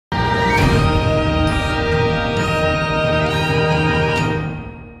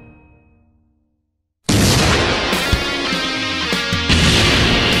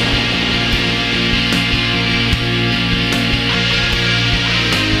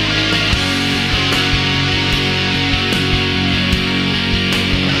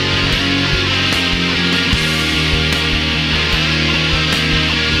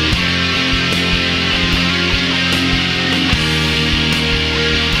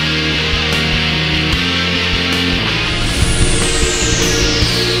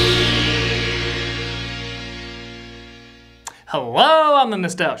the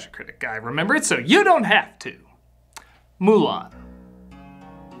Nostalgia Critic guy, remember it, so you don't have to. Mulan.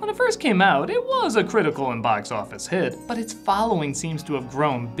 When it first came out, it was a critical and box office hit, but its following seems to have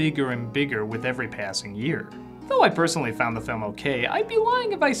grown bigger and bigger with every passing year. Though I personally found the film okay, I'd be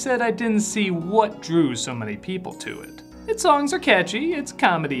lying if I said I didn't see what drew so many people to it. Its songs are catchy, its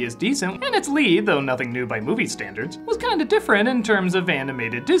comedy is decent, and its lead, though nothing new by movie standards, was kinda different in terms of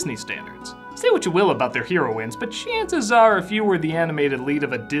animated Disney standards. Say what you will about their heroines, but chances are if you were the animated lead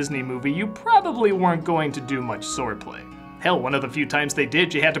of a Disney movie, you probably weren't going to do much swordplay. Hell, one of the few times they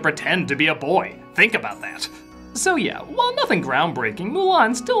did, you had to pretend to be a boy. Think about that. So yeah, while nothing groundbreaking,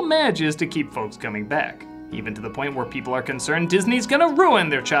 Mulan still manages to keep folks coming back. Even to the point where people are concerned Disney's gonna ruin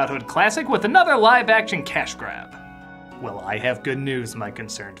their childhood classic with another live-action cash grab. Well, I have good news, my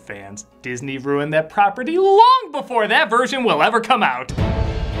concerned fans. Disney ruined that property long before that version will ever come out.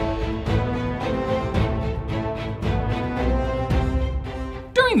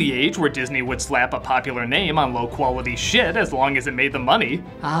 During the age where Disney would slap a popular name on low-quality shit as long as it made them money,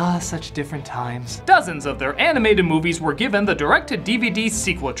 such different times, dozens of their animated movies were given the direct-to-DVD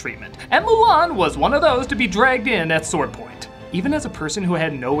sequel treatment, and Mulan was one of those to be dragged in at sword point. Even as a person who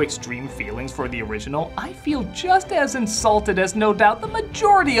had no extreme feelings for the original, I feel just as insulted as no doubt the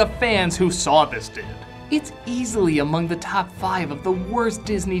majority of fans who saw this did. It's easily among the top 5 of the worst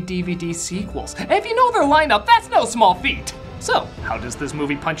Disney DVD sequels. And if you know their lineup, that's no small feat. So, how does this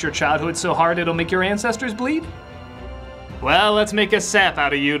movie punch your childhood so hard it'll make your ancestors bleed? Well, let's make a sap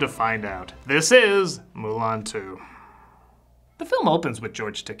out of you to find out. This is Mulan II. The film opens with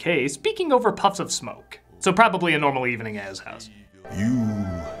George Takei speaking over puffs of smoke. So probably a normal evening at his house. You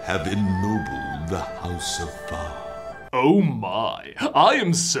have ennobled the House of Fa. Oh my, I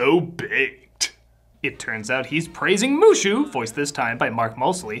am so baked. It turns out he's praising Mushu, voiced this time by Mark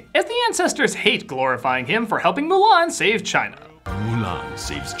Moseley, as the ancestors hate glorifying him for helping Mulan save China. Mulan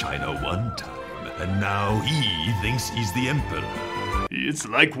saves China one time, and now he thinks he's the emperor. It's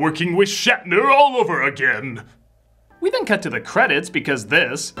like working with Shatner all over again. We then cut to the credits because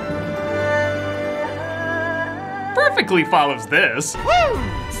this perfectly follows this. Woo!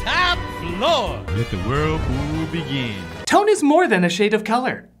 Top floor! Let the whirlpool begin. Tone is more than a shade of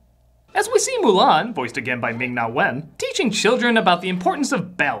color. As we see Mulan, voiced again by Ming-Na Wen, teaching children about the importance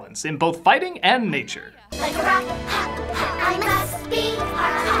of balance in both fighting and nature. Like a rock, I must be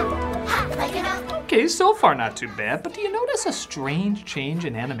like an oak. Okay, so far not too bad, but do you notice a strange change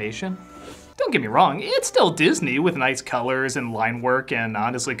in animation? Don't get me wrong, it's still Disney with nice colors and line work, and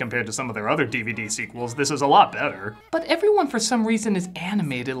honestly compared to some of their other DVD sequels, this is a lot better. But everyone for some reason is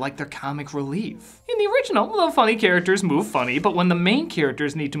animated like they're comic relief. In the original, the funny characters move funny, but when the main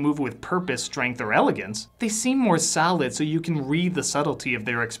characters need to move with purpose, strength, or elegance, they seem more solid so you can read the subtlety of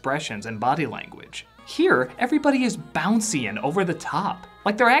their expressions and body language. Here, everybody is bouncy and over the top,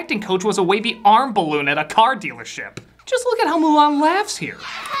 like their acting coach was a wavy arm balloon at a car dealership. Just look at how Mulan laughs here.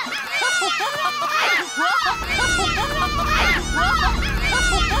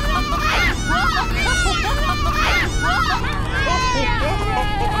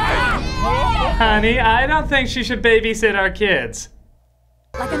 Honey, I don't think she should babysit our kids.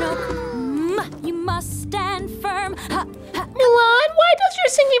 Like an oak, you must stand firm. Mulan, why does your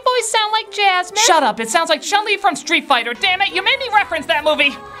singing voice sound like Jasmine? Shut up, it sounds like Chun-Li from Street Fighter. Damn it, you made me reference that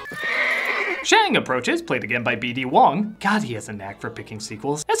movie. Shang approaches, played again by B.D. Wong. God, he has a knack for picking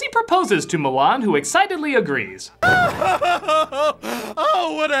sequels. As he proposes to Mulan, who excitedly agrees. Oh,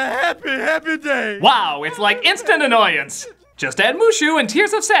 what a happy, happy day. Wow, it's like instant annoyance. Just add Mushu and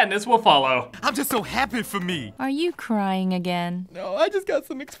tears of sadness will follow. I'm just so happy for me. Are you crying again? No, I just got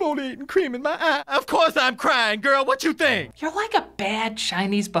some exfoliating cream in my eye. Of course I'm crying, girl. What you think? You're like a bad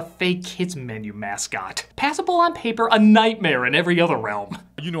Chinese buffet kids menu mascot. Passable on paper, a nightmare in every other realm.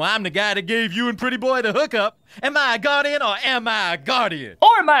 You know I'm the guy that gave you and Pretty Boy the hookup. Am I a guardian or am I a guardian?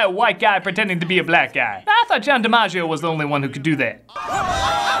 Or am I a white guy pretending to be a black guy? I thought John DiMaggio was the only one who could do that.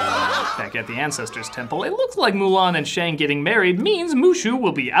 Back at the Ancestors Temple, it looks like Mulan and Shang getting married means Mushu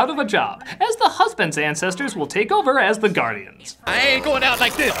will be out of a job, as the husband's ancestors will take over as the guardians. I ain't going out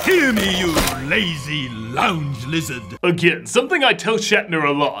like this. Hear me, you lazy lounge lizard. Again, something I tell Shatner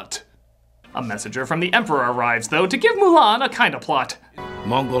a lot. A messenger from the Emperor arrives, though, to give Mulan a kind of plot.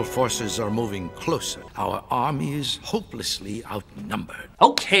 Mongol forces are moving closer. Our army is hopelessly outnumbered.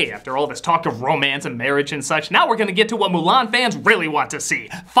 Okay, after all this talk of romance and marriage and such, now we're gonna get to what Mulan fans really want to see.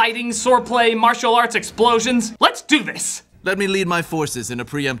 Fighting, swordplay, martial arts, explosions. Let's do this! Let me lead my forces in a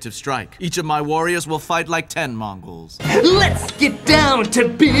preemptive strike. Each of my warriors will fight like 10 Mongols. Let's get down to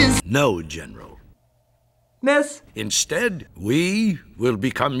biz! No, General. Miss? Instead, we will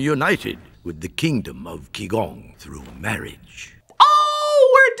become united with the kingdom of Qigong through marriage.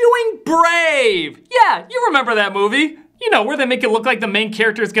 doing Brave! Yeah, you remember that movie. You know, where they make it look like the main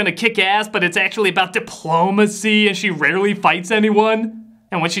character is gonna kick ass, but it's actually about diplomacy and she rarely fights anyone.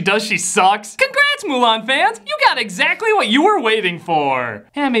 And when she does, she sucks. Congrats, Mulan fans! You got exactly what you were waiting for.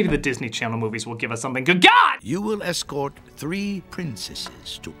 And maybe the Disney Channel movies will give us something good. God! You will escort 3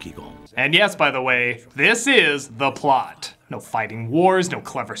 princesses to Qigong. And yes, by the way, this is the plot. No fighting wars, no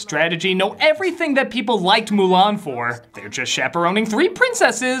clever strategy, no everything that people liked Mulan for. They're just chaperoning 3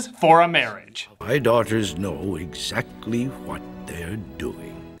 princesses for a marriage. My daughters know exactly what they're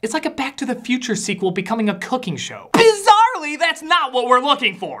doing. It's like a Back to the Future sequel becoming a cooking show. Bizarrely, that's not what we're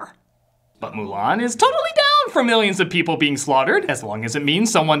looking for. But Mulan is totally down for millions of people being slaughtered, as long as it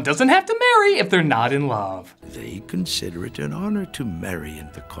means someone doesn't have to marry if they're not in love. They consider it an honor to marry in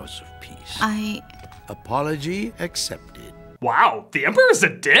the cause of peace. Apology accepted. Wow, the Emperor's a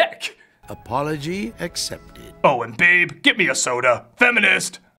dick. Apology accepted. Oh, and babe, get me a soda.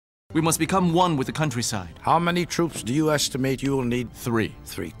 Feminist. We must become one with the countryside. How many troops do you estimate you'll need? 3.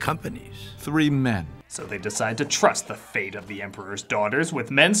 3 companies. 3 men. So they decide to trust the fate of the Emperor's daughters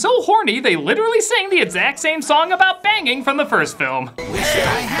with men so horny they literally sing the exact same song about banging from the first film. Wish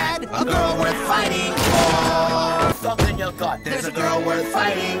I had a girl worth fighting for. Look in your gut, there's a girl worth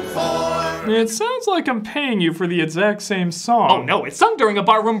fighting for. It sounds like I'm paying you for the exact same song. Oh no, it's sung during a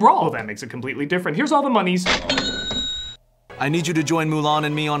barroom brawl. Oh, that makes it completely different. Here's all the monies. I need you to join Mulan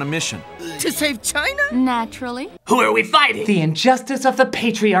and me on a mission. To save China? Naturally. Who are we fighting? The injustice of the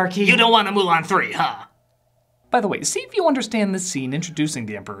patriarchy. You don't want a Mulan 3, huh? By the way, see if you understand this scene introducing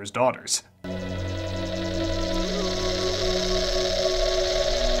the Emperor's daughters.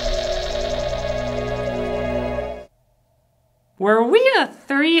 Were we a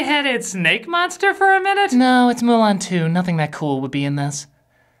 3-headed snake monster for a minute? No, it's Mulan 2. Nothing that cool would be in this.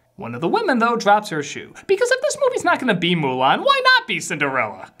 One of the women, though, drops her shoe. Because if this movie's not gonna be Mulan, why not be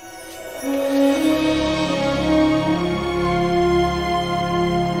Cinderella?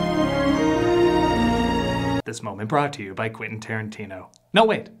 This moment brought to you by Quentin Tarantino. No,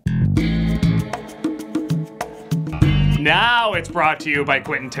 wait. Now it's brought to you by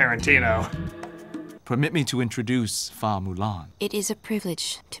Quentin Tarantino. Permit me to introduce Fa Mulan. It is a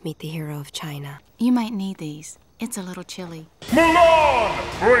privilege to meet the hero of China. You might need these. It's a little chilly.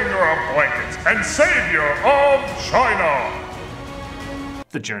 Mulan, bringer of blankets and savior of China.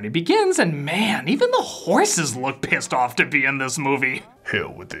 The journey begins, and man, even the horses look pissed off to be in this movie.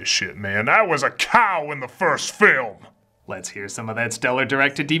 Hell with this shit, man. I was a cow in the first film. Let's hear some of that stellar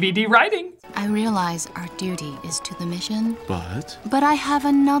direct-to-DVD writing. I realize our duty is to the mission. But I have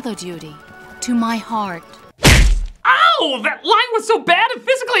another duty. To my heart. Ow! That line was so bad it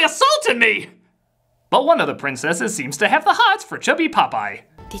physically assaulted me! But one of the princesses seems to have the hots for chubby Popeye.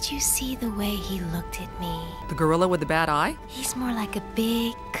 Did you see the way he looked at me? The gorilla with the bad eye? He's more like a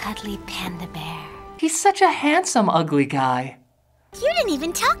big, cuddly panda bear. He's such a handsome, ugly guy. You didn't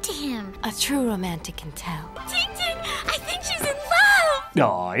even talk to him. A true romantic can tell. Ting Ting, I think she's in love.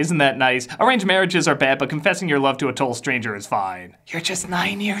 Aw, isn't that nice? Arranged marriages are bad, but confessing your love to a total stranger is fine. You're just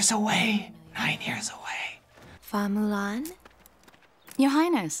 9 years away. 9 years away. Fa Mulan? Your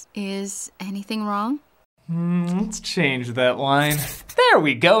Highness, is anything wrong? Let's change that line. There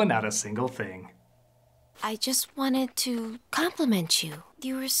we go, not a single thing. I just wanted to compliment you.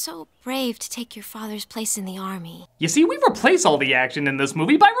 You were so brave to take your father's place in the army. You see, we replace all the action in this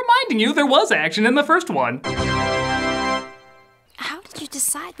movie by reminding you there was action in the first one. How did you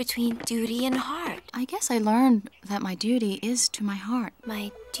decide between duty and heart? I guess I learned that my duty is to my heart.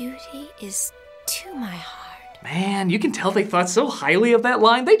 My duty is to my heart. Man, you can tell they thought so highly of that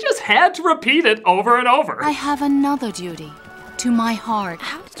line, they just had to repeat it over and over. I have another duty. To my heart.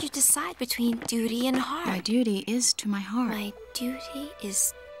 How did you decide between duty and heart? My duty is to my heart. My duty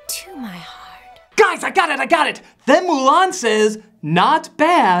is to my heart. Guys, I got it! Then Mulan says, not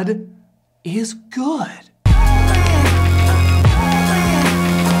bad is good.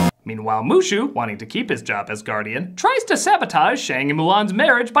 Meanwhile, Mushu, wanting to keep his job as guardian, tries to sabotage Shang and Mulan's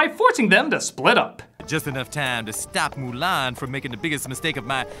marriage by forcing them to split up. Just enough time to stop Mulan from making the biggest mistake of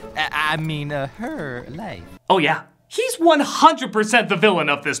her life. Oh yeah, he's 100% the villain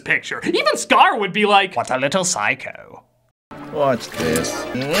of this picture. Even Scar would be like, what a little psycho. Watch this.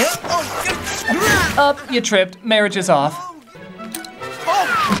 You tripped. Marriage is off.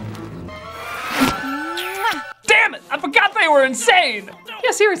 Damn it! I forgot they were insane!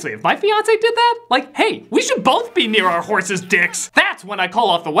 Yeah, seriously, if my fiance did that, like, hey, we should both be near our horses' dicks. That's when I call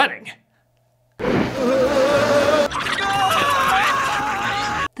off the wedding.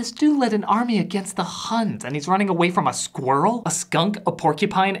 The This dude led an army against the Huns, and he's running away from a squirrel, a skunk, a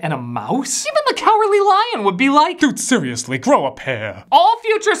porcupine, and a mouse? Even the Cowardly Lion would be like, dude, seriously, grow a pair. All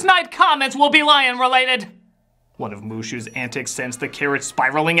future Snide comments will be lion-related. One of Mushu's antics sends the carriage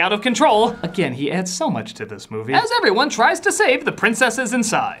spiraling out of control. Again, he adds so much to this movie, as everyone tries to save the princesses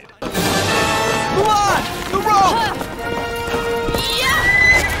inside. Mulan! The rope!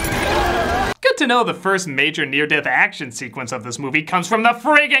 Good to know the first major near-death action sequence of this movie comes from the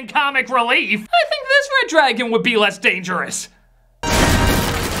friggin' comic relief. I think this red dragon would be less dangerous.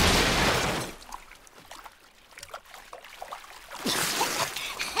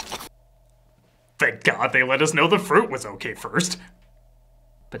 Thank God they let us know the fruit was okay first.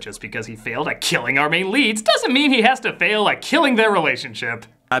 But just because he failed at killing our main leads doesn't mean he has to fail at killing their relationship.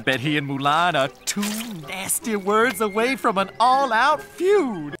 I bet he and Mulan are 2 nasty words away from an all-out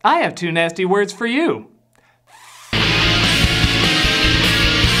feud. I have 2 nasty words for you.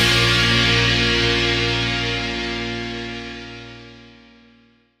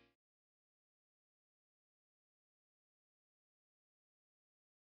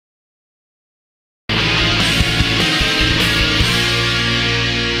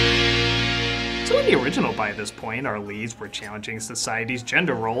 The original, by this point, our leads were challenging society's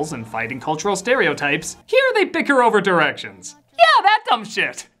gender roles and fighting cultural stereotypes. Here they bicker over directions. Yeah, that dumb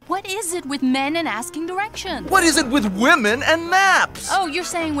shit. What is it with men and asking directions? What is it with women and maps? Oh, you're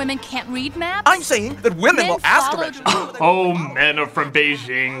saying women can't read maps? I'm saying that women will ask directions. Oh, men are from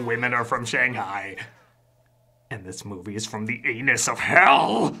Beijing, women are from Shanghai. And this movie is from the anus of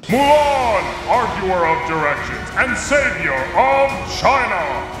hell. Mulan, arguer of directions and savior of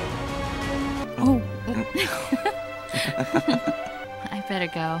China. Oh. I better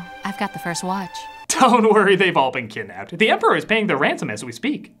go. I've got the first watch. Don't worry, they've all been kidnapped. The Emperor is paying their ransom as we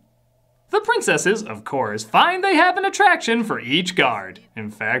speak. The princesses, of course, find they have an attraction for each guard.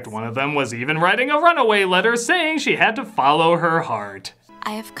 In fact, one of them was even writing a runaway letter saying she had to follow her heart.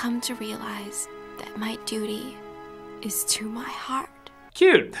 I have come to realize that my duty is to my heart.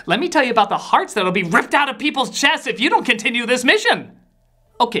 Cute. Let me tell you about the hearts that'll be ripped out of people's chests if you don't continue this mission.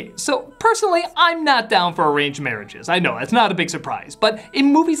 Okay, so personally, I'm not down for arranged marriages. I know, that's not a big surprise. But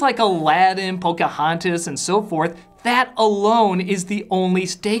in movies like Aladdin, Pocahontas, and so forth, that alone is the only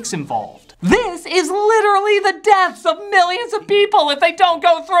stakes involved. This is literally the deaths of millions of people if they don't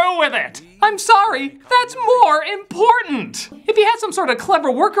go through with it. I'm sorry, that's more important. If you had some sort of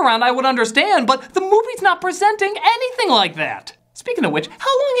clever workaround, I would understand, but the movie's not presenting anything like that. Speaking of which,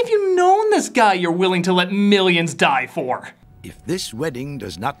 how long have you known this guy you're willing to let millions die for? If this wedding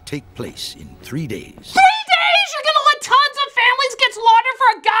does not take place in 3 days... 3 days? You're gonna let tons of families get slaughtered for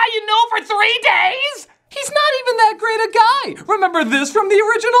a guy you know for 3 days? He's not even that great a guy. Remember this from the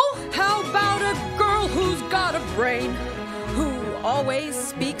original? How about a girl who's got a brain, who always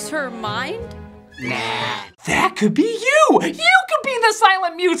speaks her mind? Nah. That could be you. You could be the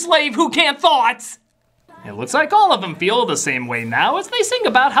silent mute slave who can't thoughts. It looks like all of them feel the same way now as they sing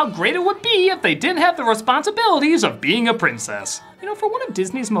about how great it would be if they didn't have the responsibilities of being a princess. You know, for one of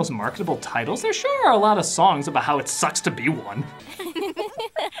Disney's most marketable titles, there sure are a lot of songs about how it sucks to be one.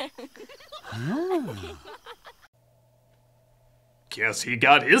 Guess he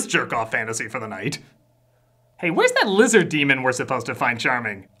got his jerk-off fantasy for the night. Hey, where's that lizard demon we're supposed to find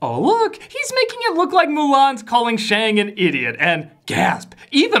charming? Oh look, he's making it look like Mulan's calling Shang an idiot and, gasp,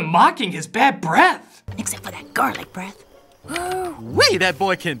 even mocking his bad breath. Except for that garlic breath. Wait, that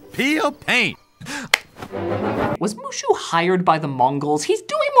boy can peel paint. Was Mushu hired by the Mongols? He's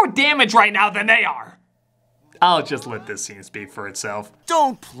doing more damage right now than they are. I'll just let this scene speak for itself.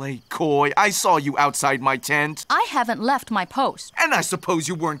 Don't play coy. I saw you outside my tent. I haven't left my post. And I suppose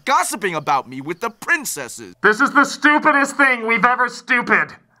you weren't gossiping about me with the princesses. This is the stupidest thing we've ever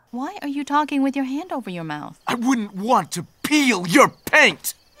stupid. Why are you talking with your hand over your mouth? I wouldn't want to peel your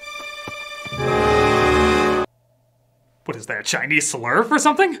paint. What is that, Chinese slur for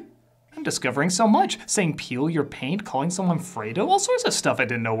something? I'm discovering so much. Saying peel your paint, calling someone Fredo, all sorts of stuff I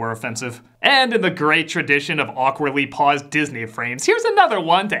didn't know were offensive. And in the great tradition of awkwardly paused Disney frames, here's another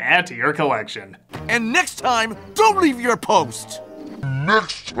one to add to your collection. And next time, don't leave your post.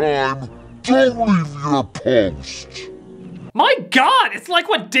 Next time, don't leave your post. My God, it's like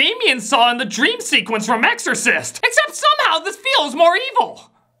what Damien saw in the dream sequence from Exorcist. Except somehow this feels more evil.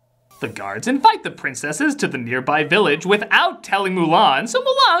 The guards invite the princesses to the nearby village without telling Mulan, so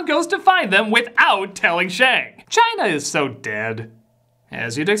Mulan goes to find them without telling Shang. China is so dead.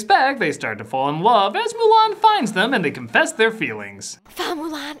 As you'd expect, they start to fall in love as Mulan finds them and they confess their feelings. Fa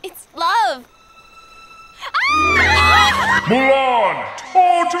Mulan, it's love. Mulan,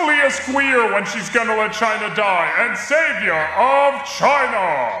 totally a squeer when she's gonna let China die, and savior of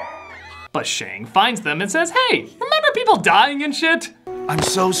China! But Shang finds them and says, hey, remember people dying and shit? I'm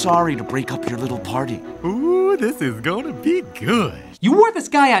so sorry to break up your little party. Ooh, this is gonna be good. You wore this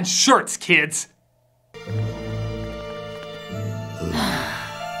guy on shirts, kids.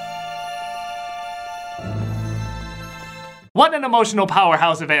 What an emotional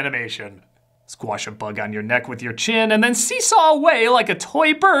powerhouse of animation. Squash a bug on your neck with your chin and then seesaw away like a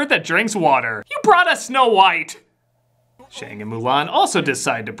toy bird that drinks water. You brought us Snow White. Shang and Mulan also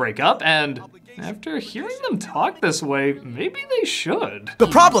decide to break up, and after hearing them talk this way, maybe they should. The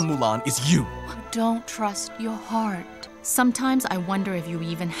problem, Mulan, is you. Don't trust your heart. Sometimes I wonder if you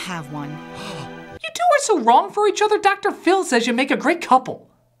even have one. You two are so wrong for each other. Dr. Phil says you make a great couple.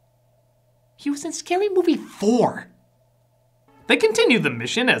 He was in Scary Movie 4. They continue the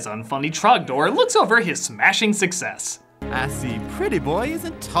mission as unfunny Trogdor looks over his smashing success. I see Pretty Boy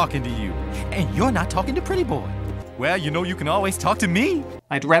isn't talking to you, and you're not talking to Pretty Boy. Well, you know you can always talk to me.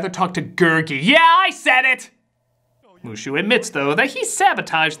 I'd rather talk to Gurgi. Yeah, I said it! Mushu admits, though, that he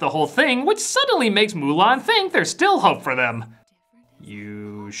sabotaged the whole thing, which suddenly makes Mulan think there's still hope for them.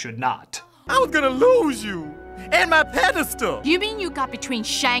 You should not. I was gonna lose you, and my pedestal. You mean you got between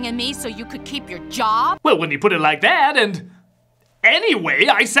Shang and me so you could keep your job? Well, when you put it like that, and... Anyway,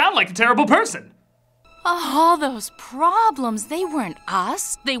 I sound like a terrible person. All those problems, they weren't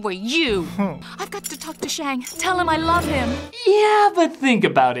us, they were you. I've got to talk to Shang, tell him I love him. Yeah, but think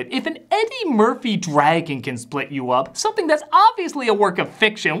about it. If an Eddie Murphy dragon can split you up, something that's obviously a work of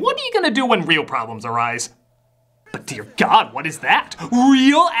fiction, what are you gonna do when real problems arise? But dear God, what is that?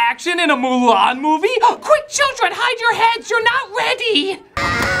 Real action in a Mulan movie? Quick, children, hide your heads, you're not ready!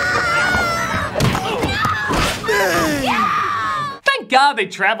 Thank God they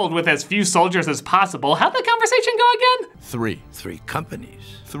traveled with as few soldiers as possible. How'd the conversation go again? 3. 3 companies.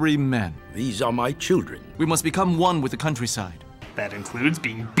 3 men. These are my children. We must become one with the countryside. That includes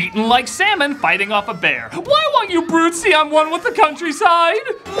being beaten like salmon fighting off a bear. Why won't you brutes see I'm one with the countryside?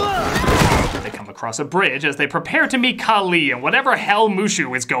 They come across a bridge as they prepare to meet Kali and whatever hell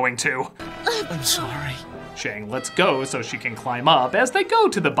Mushu is going to. I'm sorry. Shang lets go so she can climb up as they go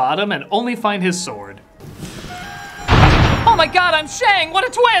to the bottom and only find his sword. Oh my God, I'm Shang, what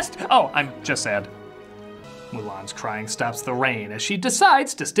a twist! Oh, I'm just sad. Mulan's crying stops the rain as she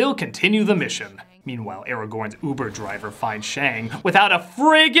decides to still continue the mission. Meanwhile, Aragorn's Uber driver finds Shang without a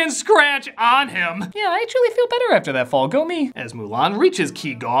friggin' scratch on him. Yeah, I actually feel better after that fall, go me. As Mulan reaches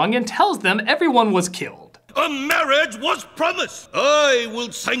Qigong and tells them everyone was killed. A marriage was promised. I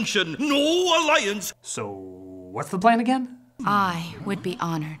will sanction no alliance. So, what's the plan again? I would be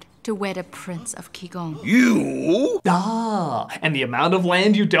honored to wed a prince of Qigong. You? Ah, and the amount of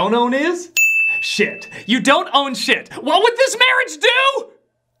land you don't own is? Shit, you don't own shit. What would this marriage do?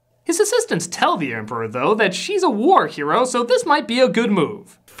 His assistants tell the Emperor, though, that she's a war hero, so this might be a good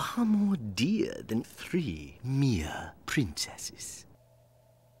move. Far more dear than 3 mere princesses.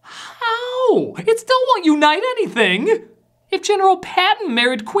 How? It still won't unite anything. If General Patton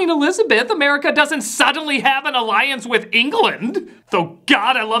married Queen Elizabeth, America doesn't suddenly have an alliance with England. Though,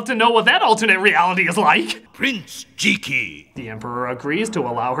 God, I'd love to know what that alternate reality is like. Prince Jiki. The Emperor agrees to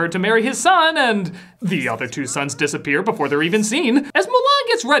allow her to marry his son, and the other 2 sons disappear before they're even seen, as Mulan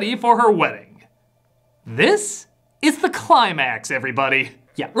gets ready for her wedding. This is the climax, everybody.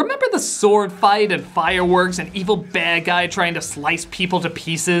 Yeah, remember the sword fight and fireworks and evil bad guy trying to slice people to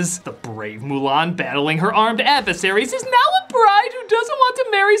pieces? The brave Mulan battling her armed adversaries is now a bride who doesn't want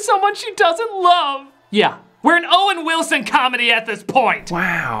to marry someone she doesn't love. Yeah, we're an Owen Wilson comedy at this point.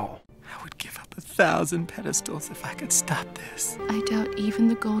 Wow. I would give up 1,000 pedestals if I could stop this. I doubt even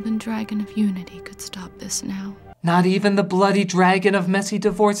the golden dragon of unity could stop this now. Not even the bloody dragon of messy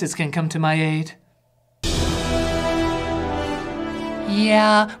divorces can come to my aid.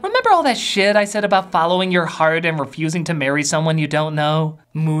 Yeah, remember all that shit I said about following your heart and refusing to marry someone you don't know?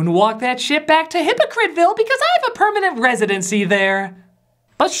 Moonwalk that shit back to Hypocritville because I have a permanent residency there.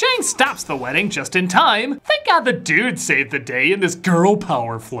 But Shang stops the wedding just in time. Thank God the dude saved the day in this girl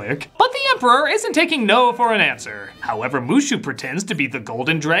power flick. But the Emperor isn't taking no for an answer. However, Mushu pretends to be the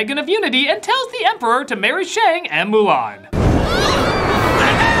golden dragon of unity and tells the Emperor to marry Shang and Mulan.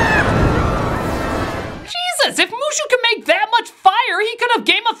 Jesus, if Mushu can make that much fire, he could have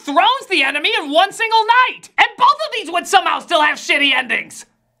Game of Thrones the enemy in one single night! And both of these would somehow still have shitty endings!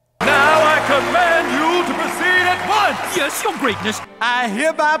 Now I command you to proceed at once! Yes, your greatness. I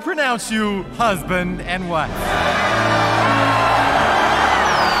hereby pronounce you husband and wife.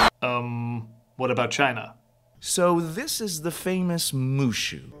 What about China? So this is the famous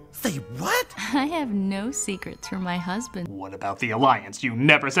Mushu. Say what? I have no secrets from my husband. What about the Alliance? You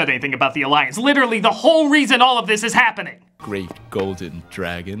never said anything about the Alliance. Literally the whole reason all of this is happening. Great golden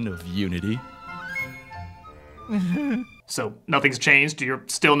dragon of unity. So nothing's changed? You're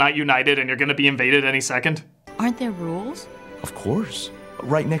still not united and you're gonna be invaded any second? Aren't there rules? Of course.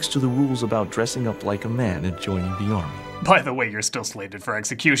 Right next to the rules about dressing up like a man and joining the army. By the way, you're still slated for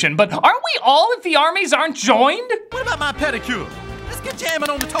execution, but aren't we all if the armies aren't joined? What about my pedicure? Let's get jamming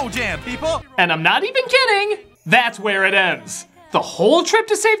on the toe jam, people. And I'm not even kidding. That's where it ends. The whole trip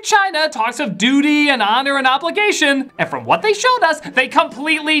to save China talks of duty and honor and obligation, and from what they showed us, they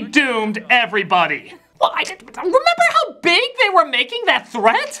completely doomed everybody. Well, remember how big they were making that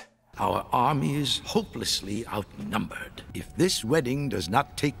threat? Our army is hopelessly outnumbered. If this wedding does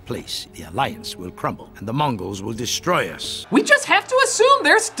not take place, the Alliance will crumble and the Mongols will destroy us. We just have to assume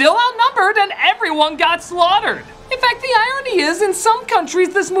they're still outnumbered and everyone got slaughtered. In fact, the irony is, in some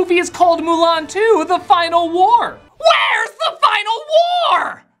countries, this movie is called Mulan II, The Final War. Where's the Final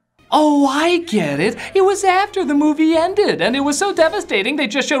War? Oh, I get it. It was after the movie ended, and it was so devastating they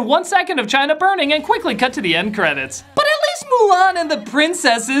just showed 1 second of China burning and quickly cut to the end credits. But at least Mulan and the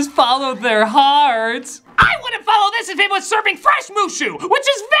princesses followed their hearts. I wouldn't follow this if it was serving fresh Mushu, which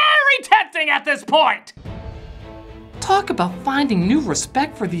is very tempting at this point. Talk about finding new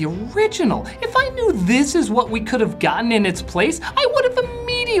respect for the original. If I knew this is what we could have gotten in its place, I would have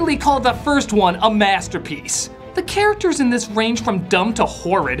immediately called the first one a masterpiece. The characters in this range from dumb to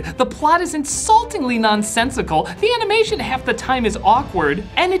horrid, the plot is insultingly nonsensical, the animation half the time is awkward,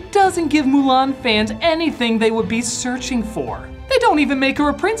 and it doesn't give Mulan fans anything they would be searching for. They don't even make her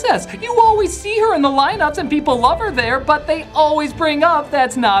a princess. You always see her in the lineups and people love her there, but they always bring up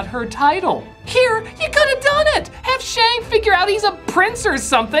that's not her title. Here, you could have done it! Have Shang figure out he's a prince or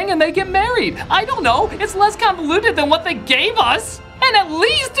something and they get married. I don't know, it's less convoluted than what they gave us. And at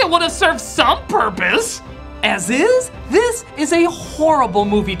least it would have served some purpose. As is, this is a horrible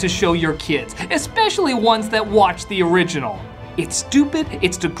movie to show your kids, especially ones that watch the original. It's stupid,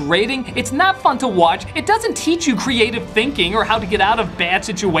 it's degrading, it's not fun to watch, it doesn't teach you creative thinking or how to get out of bad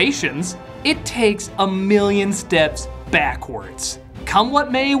situations. It takes a million steps backwards. Come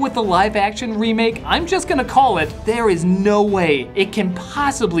what may with the live action remake, I'm just gonna call it, there is no way it can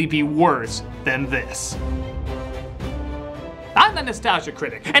possibly be worse than this. I'm the Nostalgia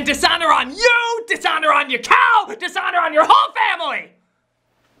Critic, and dishonor on you, dishonor on your cow, dishonor on your whole family!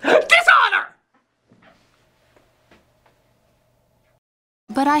 Dishonor!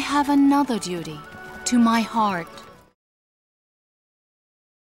 But I have another duty, to my heart.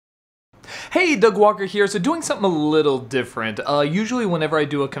 Hey, Doug Walker here. So doing something a little different. Usually whenever I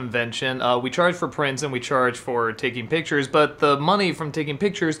do a convention, we charge for prints and we charge for taking pictures, but the money from taking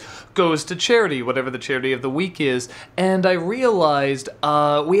pictures goes to charity, whatever the charity of the week is. And I realized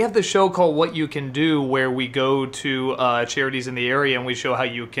we have the show called What You Can Do, where we go to charities in the area and we show how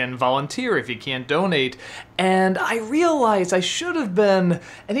you can volunteer if you can't donate. And I realized I should have been,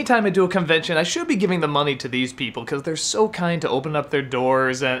 anytime I do a convention, I should be giving the money to these people because they're so kind to open up their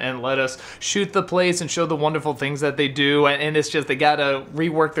doors and let us shoot the place and show the wonderful things that they do. And it's just, they gotta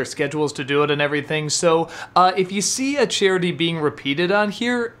rework their schedules to do it and everything. So if you see a charity being repeated on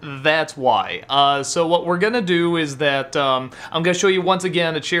here, that's why. So what we're gonna do is that I'm gonna show you once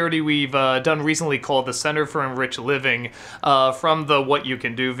again a charity we've done recently called the Center for Enriched Living from the What You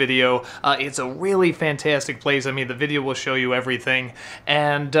Can Do video. It's a really fantastic place. I mean, the video will show you everything.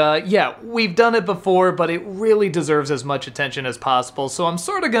 And yeah, we've done it before, but it really deserves as much attention as possible. So I'm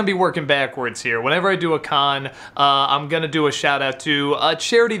sort of gonna be working backwards here. Whenever I do a con, I'm gonna do a shout out to a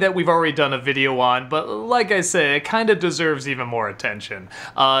charity that we've already done a video on, but like I say, it kind of deserves even more attention.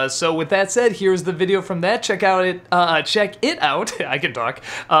 So with that said, here's the video from that. Check it out, I can talk,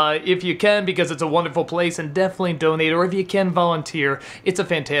 if you can, because it's a wonderful place, and definitely donate, or if you can volunteer, it's a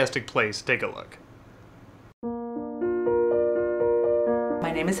fantastic place. Take a look.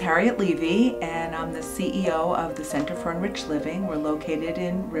 My name is Harriet Levy, and I'm the CEO of the Center for Enriched Living. We're located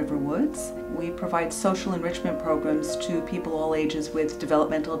in Riverwoods. We provide social enrichment programs to people all ages with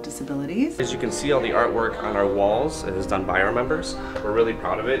developmental disabilities. As you can see, all the artwork on our walls is done by our members. We're really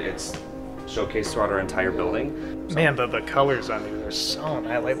proud of it. It's showcased throughout our entire building. Man, the colors on these are so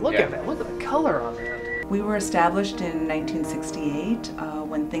nice. Like, look at that. Look at the color on that. We were established in 1968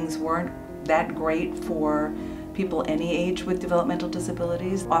 when things weren't that great for people any age with developmental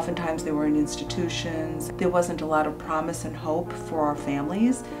disabilities. Oftentimes they were in institutions. There wasn't a lot of promise and hope for our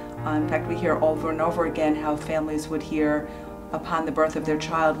families. In fact, we hear over and over again how families would hear upon the birth of their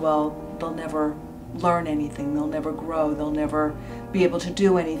child, well, they'll never learn anything, they'll never grow, they'll never be able to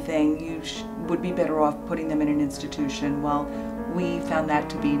do anything. You would be better off putting them in an institution. Well, we found that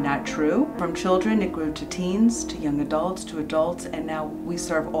to be not true. From children, it grew to teens, to young adults, to adults, and now we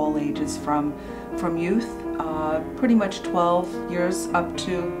serve all ages from youth, pretty much 12 years up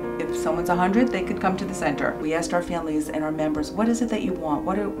to, if someone's 100, they could come to the center. We asked our families and our members, what is it that you want?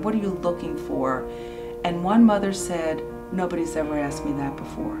 What are you looking for? And one mother said, nobody's ever asked me that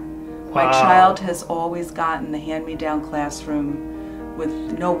before. Wow. My child has always gotten the hand-me-down classroom with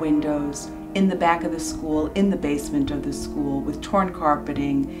no windows, in the back of the school, in the basement of the school, with torn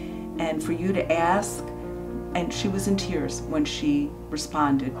carpeting, and for you to ask, and she was in tears when she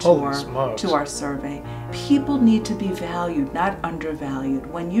responded to our survey. People need to be valued, not undervalued.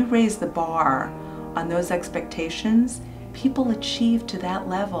 When you raise the bar on those expectations, people achieve to that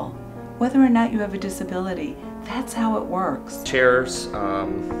level, whether or not you have a disability. That's how it works. Chairs,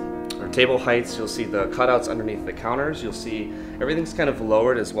 or table heights, you'll see the cutouts underneath the counters. You'll see everything's kind of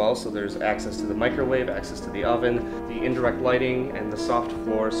lowered as well, so there's access to the microwave, access to the oven, the indirect lighting, and the soft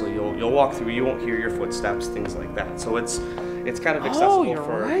floor, so you'll walk through, you won't hear your footsteps, things like that. So it's kind of accessible. Oh, you're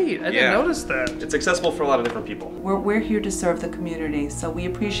right. I didn't notice that. It's accessible for a lot of different people. We're here to serve the community, so we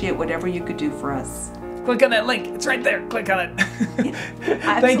appreciate whatever you could do for us. Click on that link. It's right there. Click on it.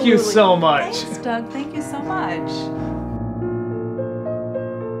 Yeah, Thank you so much. Thanks, Doug. Thank you so much.